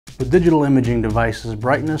With digital imaging devices,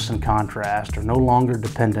 brightness and contrast are no longer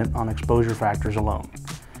dependent on exposure factors alone.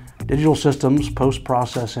 Digital systems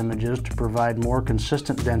post-process images to provide more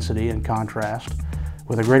consistent density and contrast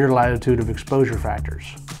with a greater latitude of exposure factors.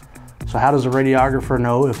 So how does a radiographer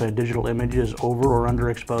know if a digital image is over or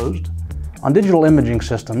underexposed? On digital imaging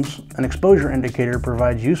systems, an exposure indicator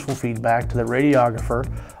provides useful feedback to the radiographer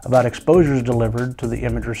about exposures delivered to the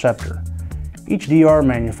image receptor. Each DR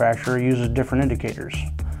manufacturer uses different indicators.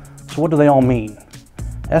 So what do they all mean?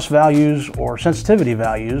 SValues, or sensitivity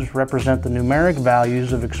values, represent the numeric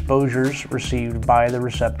values of exposures received by the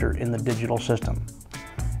receptor in the digital system.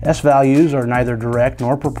 SValues are neither direct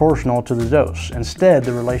nor proportional to the dose. Instead,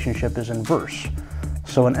 the relationship is inverse.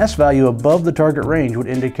 So an S-value above the target range would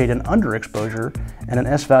indicate an underexposure, and an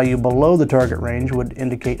S-value below the target range would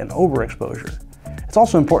indicate an overexposure. It's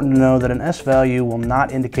also important to know that an S-value will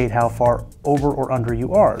not indicate how far over or under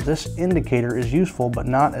you are. This indicator is useful but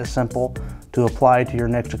not as simple to apply to your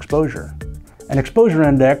next exposure. An exposure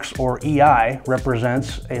index, or EI,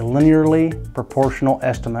 represents a linearly proportional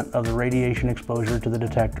estimate of the radiation exposure to the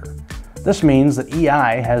detector. This means that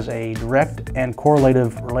EI has a direct and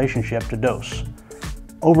correlative relationship to dose.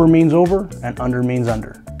 Over means over and under means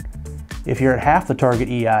under. If you're at half the target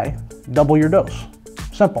EI, double your dose.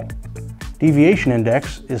 Simple. Deviation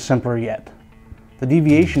index is simpler yet. The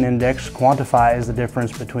deviation index quantifies the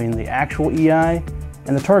difference between the actual EI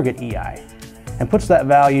and the target EI and puts that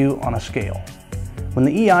value on a scale. When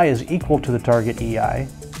the EI is equal to the target EI,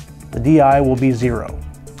 the DI will be 0.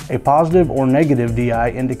 A positive or negative DI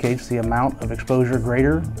indicates the amount of exposure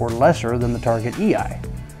greater or lesser than the target EI.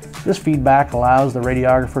 This feedback allows the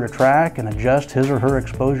radiographer to track and adjust his or her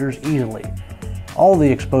exposures easily. All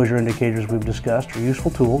the exposure indicators we've discussed are useful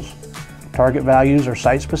tools. Target values are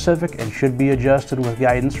site-specific and should be adjusted with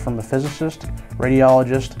guidance from a physicist,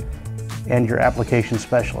 radiologist, and your application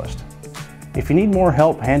specialist. If you need more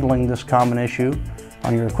help handling this common issue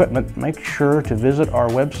on your equipment, make sure to visit our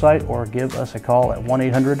website or give us a call at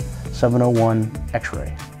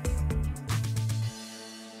 1-800-701-Xray.